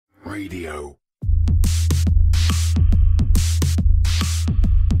Radio.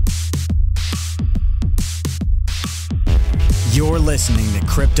 You're listening to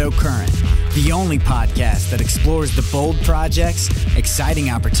Cryptocurrent, the only podcast that explores the bold projects,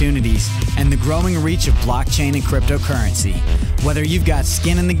 exciting opportunities, and the growing reach of blockchain and cryptocurrency. Whether you've got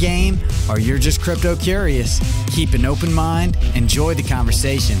skin in the game or you're just crypto curious, keep an open mind, enjoy the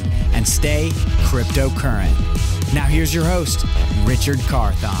conversation, and stay cryptocurrent. Now here's your host, Richard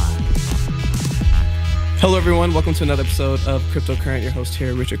Carthon. Hello, everyone. Welcome to another episode of Cryptocurrent. Your host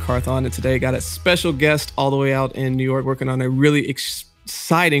here, Richard Carthon. And today I got a special guest all the way out in New York working on a really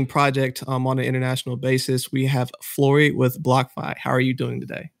exciting project on an international basis. We have Flori with BlockFi. How are you doing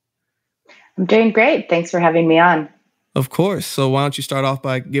today? I'm doing great. Thanks for having me on. Of course. So why don't you start off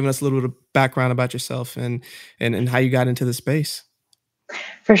by giving us a little bit of background about yourself and how you got into the space?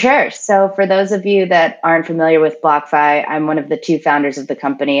 For sure. So for those of you that aren't familiar with BlockFi, I'm one of the two founders of the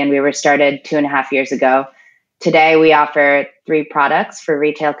company, and we were started 2.5 years ago. Today, we offer 3 products for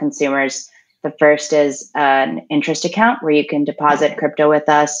retail consumers. The first is an interest account where you can deposit crypto with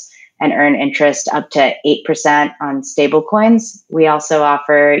us and earn interest up to 8% on stablecoins. We also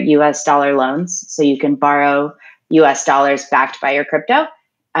offer US dollar loans, so you can borrow US dollars backed by your crypto.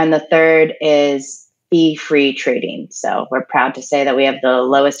 And the third is fee-free trading. So we're proud to say that we have the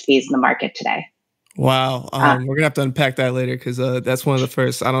lowest fees in the market today. Wow. We're gonna have to unpack that later because that's one of the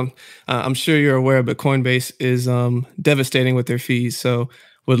first. I'm sure you're aware, but Coinbase is devastating with their fees. So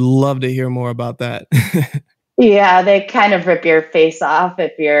would love to hear more about that. Yeah, they kind of rip your face off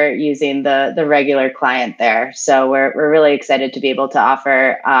if you're using the regular client there. So we're really excited to be able to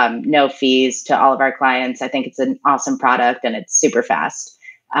offer no fees to all of our clients. I think it's an awesome product and it's super fast.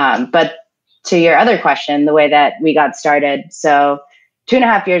 But to your other question, the way that we got started. So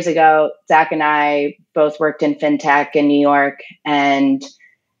 2.5 years ago, Zac and I both worked in fintech in New York, and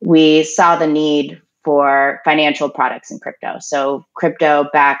we saw the need for financial products in crypto. So crypto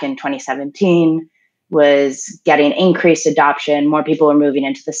back in 2017 was getting increased adoption. More people were moving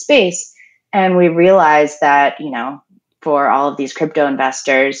into the space. And we realized that, for all of these crypto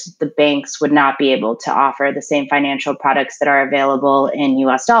investors, the banks would not be able to offer the same financial products that are available in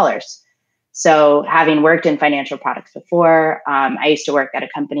US dollars. So having worked in financial products before, I used to work at a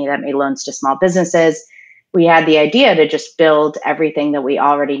company that made loans to small businesses. We had the idea to just build everything that we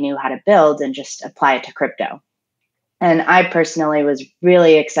already knew how to build and just apply it to crypto. And I personally was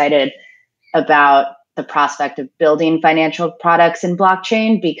really excited about the prospect of building financial products in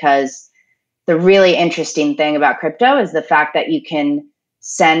blockchain, because the really interesting thing about crypto is the fact that you can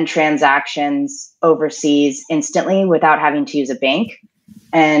send transactions overseas instantly without having to use a bank.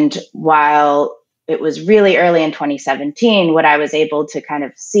 And while it was really early in 2017, what I was able to kind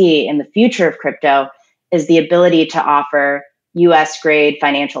of see in the future of crypto is the ability to offer US grade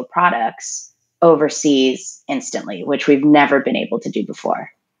financial products overseas instantly, which we've never been able to do before.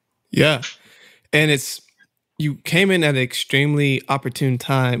 Yeah. And you came in at an extremely opportune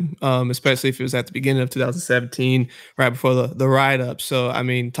time, especially if it was at the beginning of 2017, right before the ride up. So,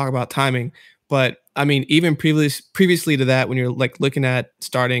 talk about timing. But even previously to that, when you're looking at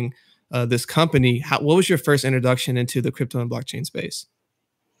starting this company, what was your first introduction into the crypto and blockchain space?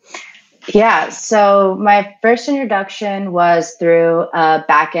 Yeah, so my first introduction was through a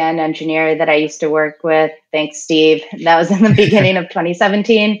back-end engineer that I used to work with. Thanks, Steve. That was in the beginning of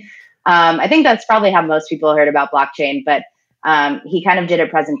 2017. I think that's probably how most people heard about blockchain, but he kind of did a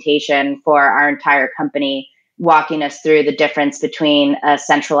presentation for our entire company, walking us through the difference between a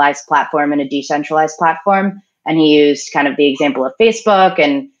centralized platform and a decentralized platform. And he used kind of the example of Facebook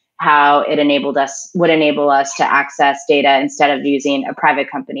and how it would enable us to access data instead of using a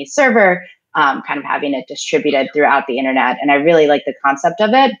private company server, kind of having it distributed throughout the internet. And I really like the concept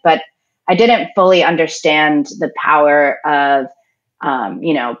of it, but I didn't fully understand the power of,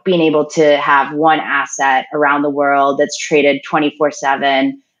 being able to have one asset around the world that's traded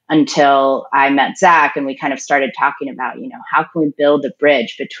 24/7. Until I met Zac and we kind of started talking about, how can we build a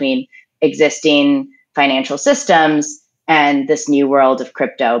bridge between existing financial systems and this new world of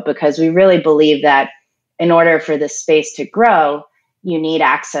crypto? Because we really believe that in order for this space to grow, you need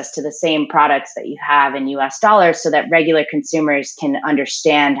access to the same products that you have in US dollars so that regular consumers can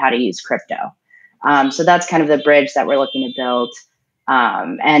understand how to use crypto. So that's kind of the bridge that we're looking to build.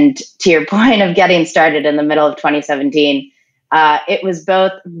 And to your point of getting started in the middle of 2017, it was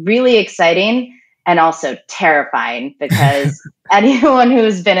both really exciting and also terrifying, because anyone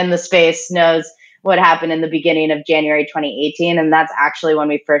who's been in the space knows what happened in the beginning of January 2018. And that's actually when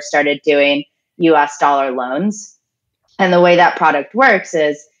we first started doing US dollar loans. And the way that product works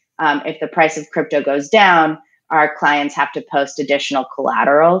is if the price of crypto goes down, our clients have to post additional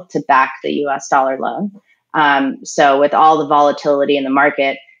collateral to back the US dollar loan. So with all the volatility in the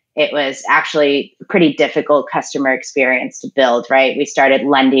market, it was actually a pretty difficult customer experience to build, right? We started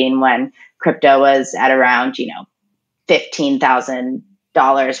lending when crypto was at around,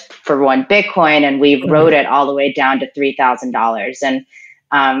 $15,000 for one Bitcoin, and we rode it all the way down to $3,000. And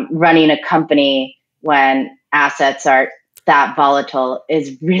running a company when assets are that volatile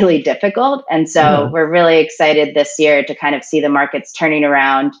is really difficult. And so we're really excited this year to kind of see the markets turning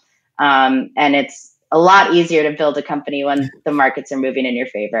around. And it's a lot easier to build a company when the markets are moving in your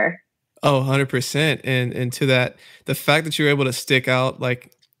favor. Oh, 100%. And to that, the fact that you're able to stick out,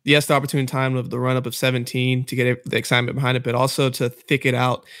 like, yes, the opportune time of the run up of 17 to get the excitement behind it, but also to thick it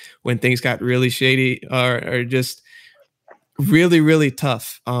out when things got really shady or just really, really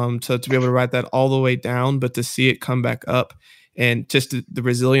tough to be able to write that all the way down, but to see it come back up and just the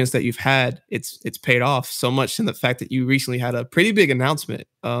resilience that you've had, it's paid off so much in the fact that you recently had a pretty big announcement.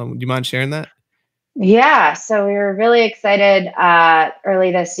 Do you mind sharing that? Yeah, so we were really excited.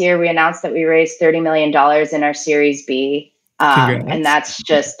 Early this year, we announced that we raised $30 million in our Series B. And that's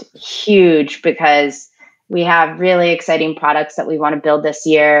just huge because we have really exciting products that we want to build this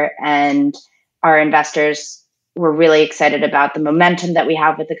year. And our investors were really excited about the momentum that we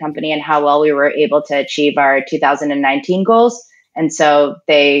have with the company and how well we were able to achieve our 2019 goals. And so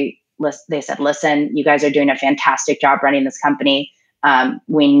they said, listen, you guys are doing a fantastic job running this company.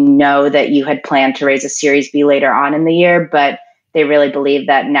 We know that you had planned to raise a Series B later on in the year, but they really believe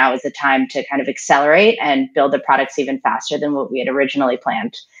that now is the time to kind of accelerate and build the products even faster than what we had originally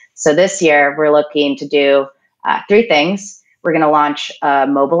planned. So this year, we're looking to do three things. We're going to launch a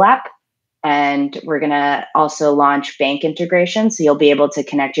mobile app, and we're going to also launch bank integration. So you'll be able to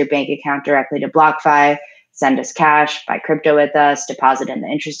connect your bank account directly to BlockFi, send us cash, buy crypto with us, deposit in the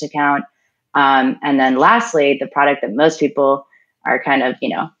interest account. And then lastly, the product that most people are kind of,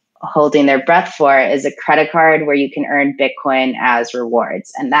 holding their breath for is a credit card where you can earn Bitcoin as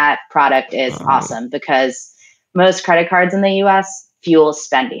rewards. And that product is awesome because most credit cards in the US fuel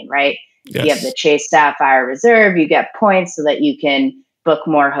spending, right? Yes. You have the Chase Sapphire Reserve, you get points so that you can book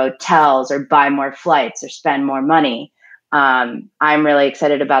more hotels or buy more flights or spend more money. I'm really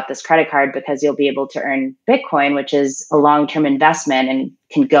excited about this credit card because you'll be able to earn Bitcoin, which is a long-term investment and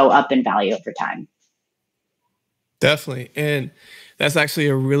can go up in value over time. Definitely. And that's actually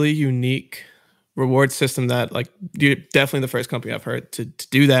a really unique reward system that, like, you're definitely the first company I've heard to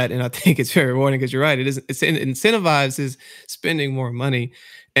do that. And I think it's very rewarding because you're right. It incentivizes spending more money.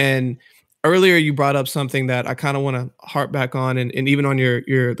 And earlier you brought up something that I kind of want to harp back on. And even on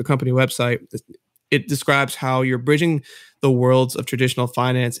the company website, it describes how you're bridging the worlds of traditional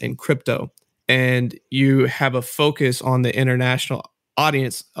finance and crypto. And you have a focus on the international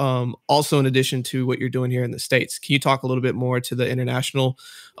audience, also in addition to what you're doing here in the States. Can you talk a little bit more to the international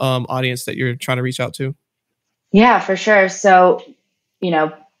audience that you're trying to reach out to? Yeah, for sure. So,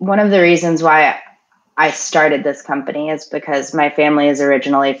 one of the reasons why I started this company is because my family is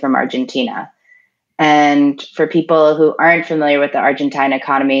originally from Argentina. And for people who aren't familiar with the Argentine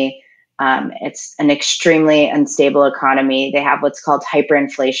economy, it's an extremely unstable economy. They have what's called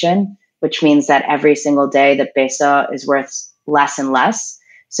hyperinflation, which means that every single day the peso is worth less and less.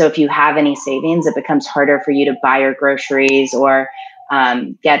 So if you have any savings, it becomes harder for you to buy your groceries or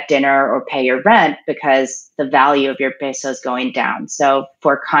get dinner or pay your rent because the value of your peso is going down. So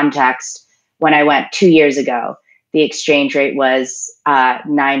for context, when I went 2 years ago, the exchange rate was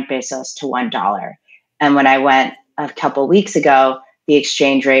 9 pesos to $1. And when I went a couple weeks ago, the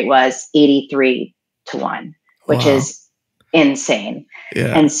exchange rate was 83 to 1, which is insane.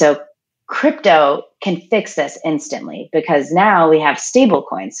 Yeah. And so crypto can fix this instantly because now we have stable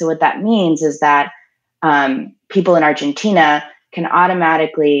coins. So what that means is that people in Argentina can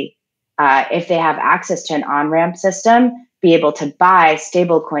automatically, if they have access to an on-ramp system, be able to buy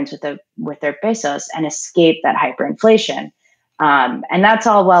stable coins with their pesos and escape that hyperinflation. And that's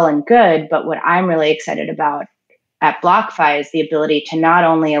all well and good. But what I'm really excited about at BlockFi is the ability to not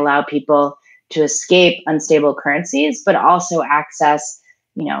only allow people to escape unstable currencies, but also access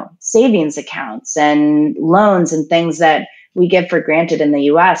savings accounts and loans and things that we give for granted in the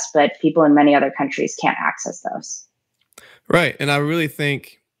US, but people in many other countries can't access those. Right. And I really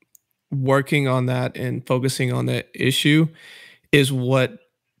think working on that and focusing on that issue is what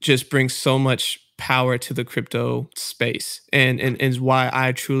just brings so much power to the crypto space and is why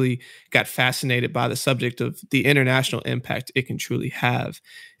I truly got fascinated by the subject of the international impact it can truly have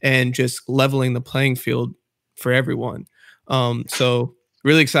and just leveling the playing field for everyone. So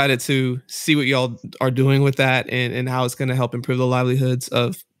really excited to see what y'all are doing with that and how it's going to help improve the livelihoods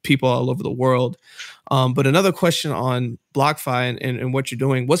of people all over the world. But another question on BlockFi and what you're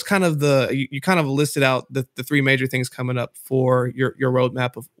doing, what's kind of you kind of listed out the three major things coming up for your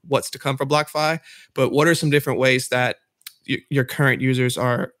roadmap of what's to come for BlockFi, but what are some different ways that your current users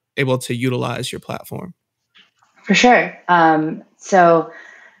are able to utilize your platform? For sure. So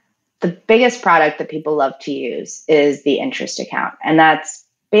the biggest product that people love to use is the interest account. And that's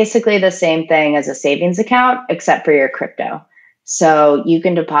basically the same thing as a savings account, except for your crypto. So you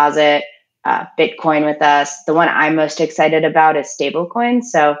can deposit Bitcoin with us. The one I'm most excited about is stablecoin.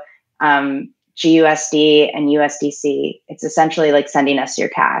 So GUSD and USDC, it's essentially like sending us your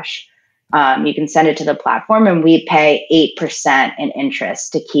cash. You can send it to the platform and we pay 8% in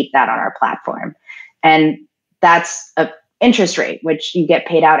interest to keep that on our platform. And that's a interest rate, which you get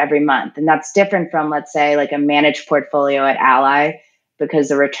paid out every month. And that's different from, let's say, like a managed portfolio at Ally, because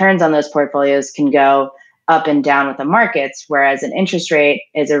the returns on those portfolios can go up and down with the markets, whereas an interest rate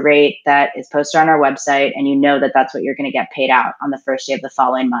is a rate that is posted on our website, and you know that that's what you're going to get paid out on the first day of the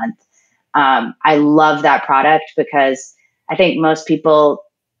following month. I love that product because I think most people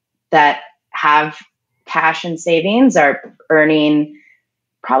that have cash and savings are earning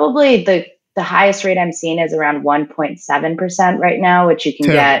probably the highest rate I'm seeing is around 1.7% right now, which you can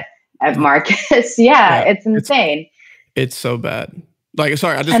get at Marcus. Yeah, it's insane. It's so bad. Like,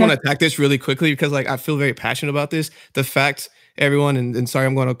 sorry, I just want to attack this really quickly because like I feel very passionate about this. The fact, everyone, and sorry,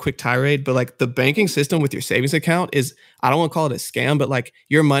 I'm going on a quick tirade, but like the banking system with your savings account is, I don't want to call it a scam, but like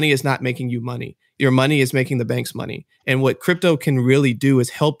your money is not making you money. Your money is making the bank's money. And what crypto can really do is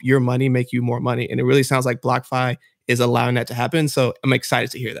help your money make you more money. And it really sounds like BlockFi is allowing that to happen. So I'm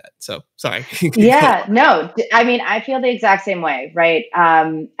excited to hear that. So sorry. Yeah, no, I mean, I feel the exact same way, right?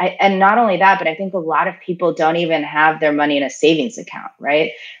 And not only that, but I think a lot of people don't even have their money in a savings account,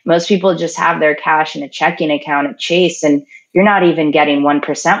 right? Most people just have their cash in a checking account at Chase, and you're not even getting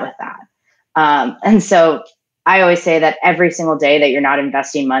 1% with that. And so I always say that every single day that you're not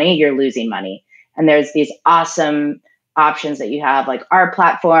investing money, you're losing money. And there's these awesome options that you have, like our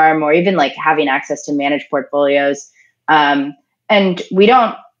platform, or even like having access to managed portfolios. And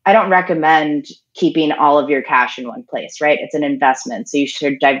I don't recommend keeping all of your cash in one place, right? It's an investment. So you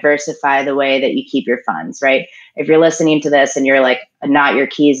should diversify the way that you keep your funds, right? If you're listening to this and you're like not your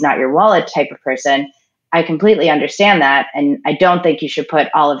keys, not your wallet type of person, I completely understand that. And I don't think you should put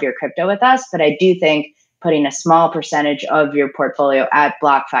all of your crypto with us, but I do think putting a small percentage of your portfolio at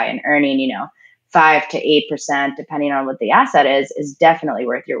BlockFi and earning, 5 to 8%, depending on what the asset is definitely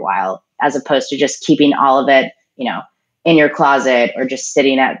worth your while, as opposed to just keeping all of it, in your closet or just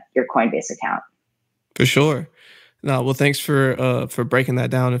sitting at your Coinbase account. For sure. No, well, thanks for breaking that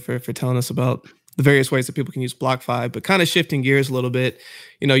down and for telling us about the various ways that people can use BlockFi. But kind of shifting gears a little bit,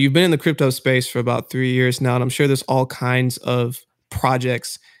 you've been in the crypto space for about 3 years now, and I'm sure there's all kinds of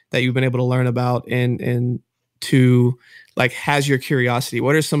projects that you've been able to learn about and to like has your curiosity.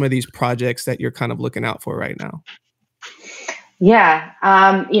 What are some of these projects that you're kind of looking out for right now? Yeah,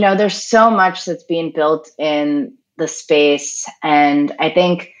 there's so much that's being built in the space. And I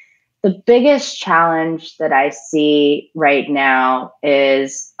think the biggest challenge that I see right now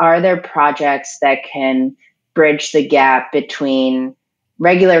is, are there projects that can bridge the gap between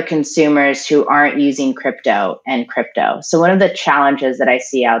regular consumers who aren't using crypto and crypto? So one of the challenges that I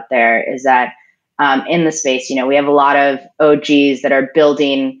see out there is that in the space, we have a lot of OGs that are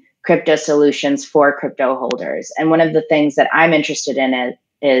building crypto solutions for crypto holders. And one of the things that I'm interested in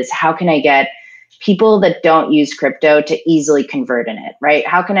is how can I get people that don't use crypto to easily convert in it, right?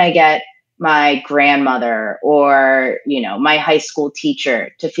 How can I get my grandmother or, my high school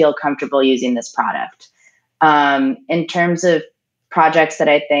teacher to feel comfortable using this product? In terms of projects that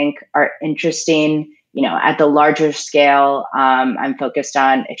I think are interesting, at the larger scale, I'm focused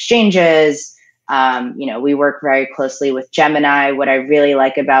on exchanges. We work very closely with Gemini. What I really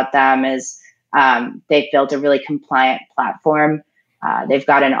like about them is they've built a really compliant platform. They've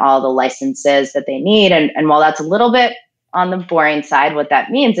gotten all the licenses that they need. And while that's a little bit on the boring side, what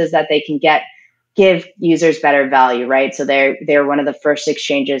that means is that they can give users better value, right? So they're one of the first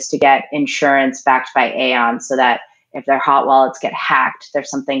exchanges to get insurance backed by Aon, so that if their hot wallets get hacked,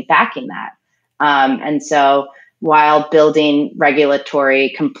 there's something backing that. And so while building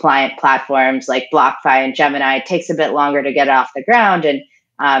regulatory compliant platforms like BlockFi and Gemini, it takes a bit longer to get it off the ground. And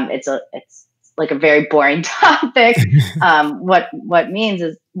it's like a very boring topic. What that means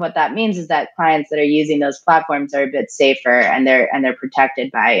is that clients that are using those platforms are a bit safer, and they're protected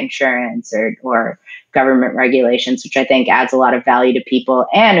by insurance or government regulations, which I think adds a lot of value to people,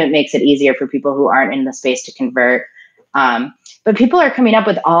 and it makes it easier for people who aren't in the space to convert. But people are coming up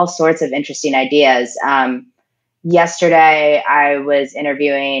with all sorts of interesting ideas. yesterday I was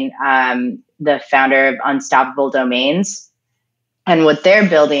interviewing the founder of Unstoppable Domains. And what they're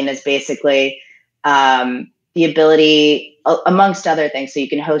building is basically the ability, amongst other things, so you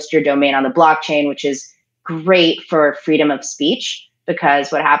can host your domain on the blockchain, which is great for freedom of speech,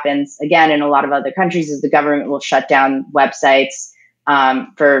 because what happens, again, in a lot of other countries is the government will shut down websites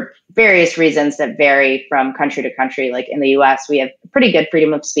for various reasons that vary from country to country. Like in the US, we have pretty good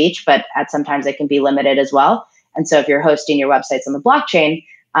freedom of speech, but sometimes it can be limited as well. And so if you're hosting your websites on the blockchain,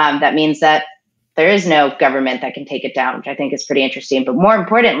 that means that there is no government that can take it down, which I think is pretty interesting. But more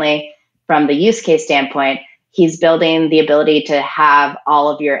importantly, from the use case standpoint, he's building the ability to have all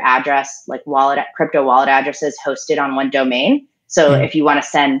of your address, like crypto wallet addresses, hosted on one domain. So if you want to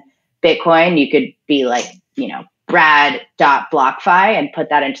send Bitcoin, you could be like, brad.blockfi and put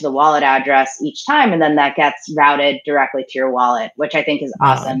that into the wallet address each time. And then that gets routed directly to your wallet, which I think is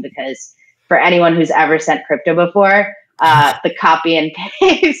awesome because for anyone who's ever sent crypto before, the copy and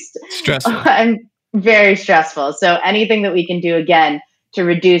paste, stressful. I'm very stressful. So anything that we can do, again, to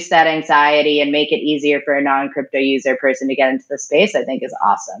reduce that anxiety and make it easier for a non-crypto user person to get into the space, I think is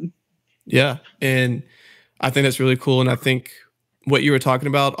awesome. Yeah. And I think that's really cool. And I think what you were talking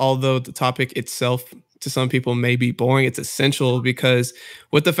about, although the topic itself to some people may be boring, it's essential because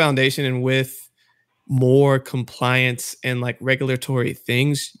with the foundation and with more compliance and like regulatory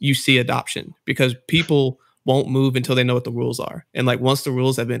things, you see adoption because people won't move until they know what the rules are. And like once the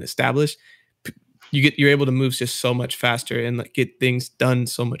rules have been established, you're able to move just so much faster and like get things done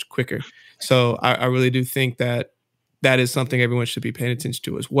so much quicker. So I really do think that that is something everyone should be paying attention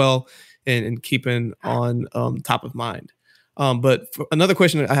to as well and keeping on top of mind. But another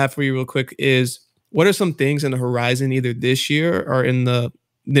question that I have for you real quick is, what are some things in the horizon, either this year or in the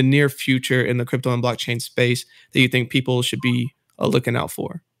near future in the crypto and blockchain space that you think people should be looking out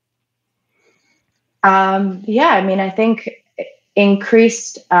for? I think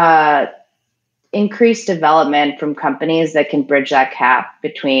increased development from companies that can bridge that gap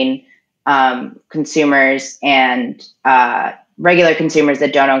between consumers and regular consumers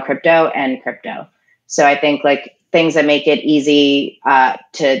that don't own crypto and crypto. So I think like things that make it easy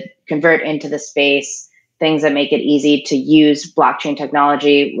to convert into the space, things that make it easy to use blockchain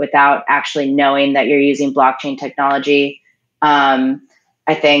technology without actually knowing that you're using blockchain technology. I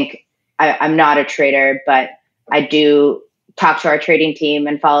think I'm not a trader, but I do talk to our trading team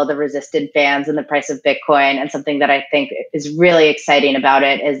and follow the resisted bands in the price of Bitcoin. And something that I think is really exciting about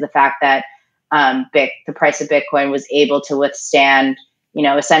it is the fact that the price of Bitcoin was able to withstand,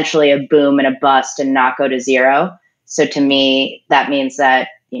 essentially a boom and a bust and not go to zero. So to me, that means that,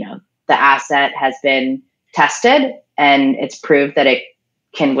 the asset has been tested and it's proved that it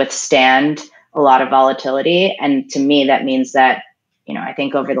can withstand a lot of volatility. And to me, that means that, I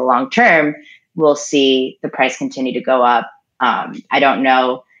think over the long term, we'll see the price continue to go up. I don't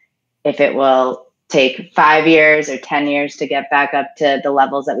know if it will take 5 years or 10 years to get back up to the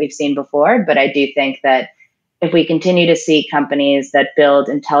levels that we've seen before. But I do think that if we continue to see companies that build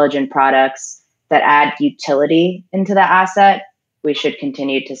intelligent products that add utility into the asset, we should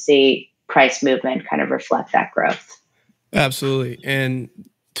continue to see price movement kind of reflect that growth. Absolutely. And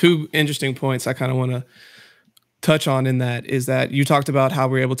two interesting points I kind of want to touch on in that is that you talked about how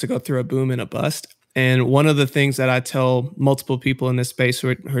we're able to go through a boom and a bust. And one of the things that I tell multiple people in this space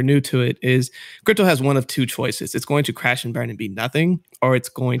who are new to it is crypto has one of two choices. It's going to crash and burn and be nothing, or it's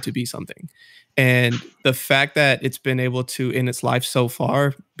going to be something. And the fact that it's been able to, in its life so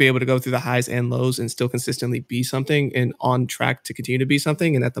far, be able to go through the highs and lows and still consistently be something and on track to continue to be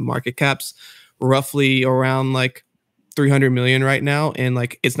something, and that the market cap's roughly around like 300 million right now, and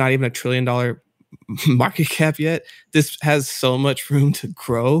like it's not even $1 trillion market cap yet. This has so much room to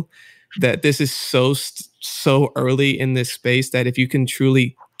grow that this is so early in this space that if you can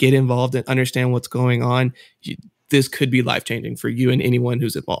truly get involved and understand what's going on, this could be life-changing for you and anyone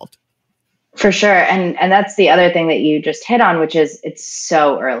who's involved. For sure. And that's the other thing that you just hit on, which is it's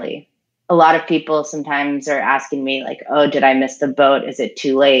so early. A lot of people sometimes are asking me like, oh, did I miss the boat? Is it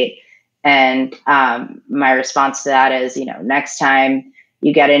too late? And my response to that is, next time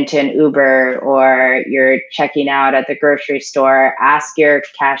you get into an Uber or you're checking out at the grocery store, ask your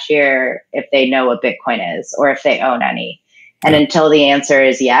cashier if they know what Bitcoin is or if they own any. And until the answer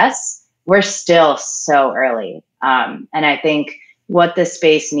is yes, we're still so early. And I think what this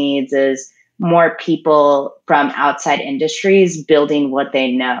space needs is more people from outside industries building what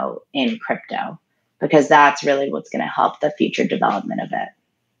they know in crypto, because that's really what's going to help the future development of it.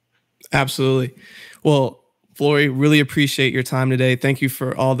 Absolutely. Well, Flori, really appreciate your time today. Thank you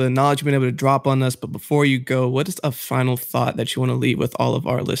for all the knowledge you've been able to drop on us. But before you go, what is a final thought that you want to leave with all of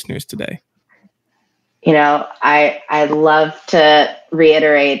our listeners today? I love to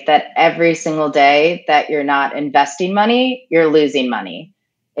reiterate that every single day that you're not investing money, you're losing money.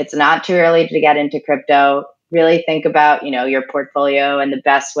 It's not too early to get into crypto. Really think about, your portfolio and the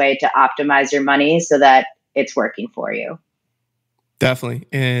best way to optimize your money so that it's working for you. Definitely.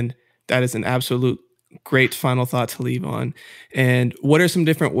 And that is an absolute great final thought to leave on. And what are some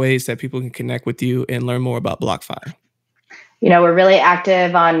different ways that people can connect with you and learn more about BlockFi? We're really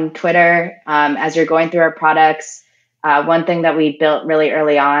active on Twitter. As you're going through our products, one thing that we built really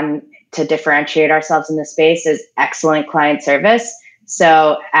early on to differentiate ourselves in the space is excellent client service.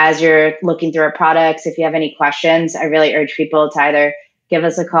 So as you're looking through our products, if you have any questions, I really urge people to either give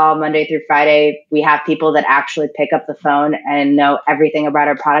us a call Monday through Friday. We have people that actually pick up the phone and know everything about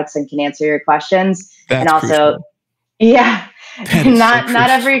our products and can answer your questions. That's and also, crucial. Yeah, not So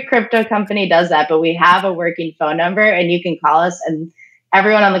every crypto company does that, but we have a working phone number and you can call us, and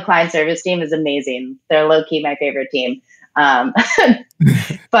everyone on the client service team is amazing. They're low key my favorite team.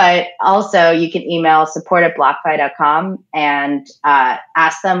 But also you can email support@blockfi.com and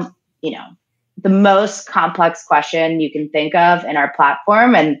ask them, the most complex question you can think of in our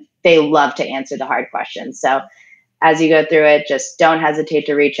platform, and they love to answer the hard questions. So as you go through it, just don't hesitate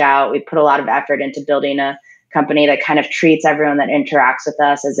to reach out. We put a lot of effort into building a company that kind of treats everyone that interacts with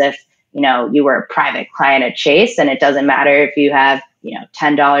us as if, you were a private client at Chase, and it doesn't matter if you have,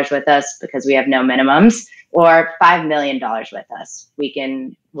 $10 with us because we have no minimums, or $5 million with us.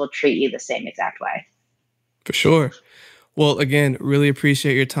 We'll treat you the same exact way. For sure. Well, again, really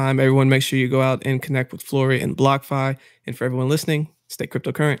appreciate your time. Everyone, make sure you go out and connect with Flori and BlockFi. And for everyone listening, stay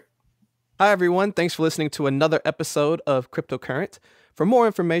cryptocurrent. Hi, everyone. Thanks for listening to another episode of Cryptocurrent. For more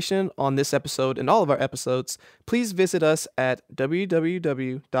information on this episode and all of our episodes, please visit us at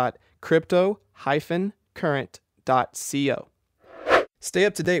www.crypto-current.co. Stay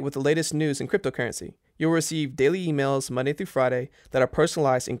up to date with the latest news in cryptocurrency. You'll receive daily emails Monday through Friday that are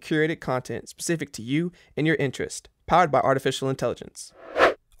personalized and curated content specific to you and your interest, powered by artificial intelligence.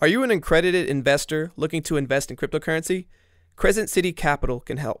 Are you an accredited investor looking to invest in cryptocurrency? Crescent City Capital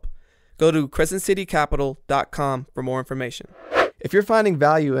can help. Go to crescentcitycapital.com for more information. If you're finding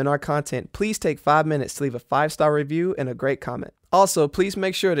value in our content, please take 5 minutes to leave a 5-star review and a great comment. Also, please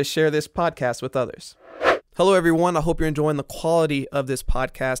make sure to share this podcast with others. Hello, everyone. I hope you're enjoying the quality of this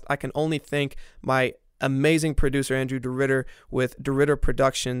podcast. I can only thank my amazing producer, Andrew DeRitter, with DeRitter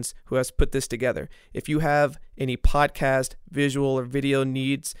Productions, who has put this together. If you have any podcast, visual, or video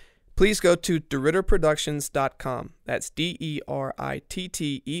needs, please go to DeRitterProductions.com. That's DERITTER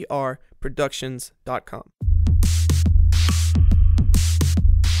Productions.com.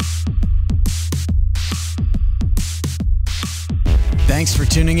 Thanks for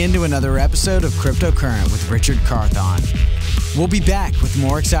tuning in to another episode of Cryptocurrent with Richard Carthon. We'll be back with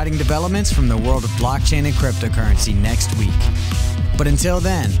more exciting developments from the world of blockchain and cryptocurrency next week. But until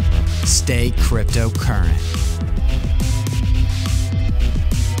then, stay cryptocurrent.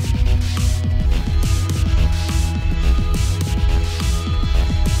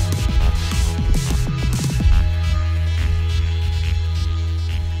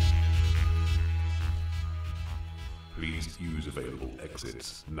 Please use available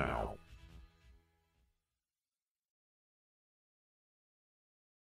exits now.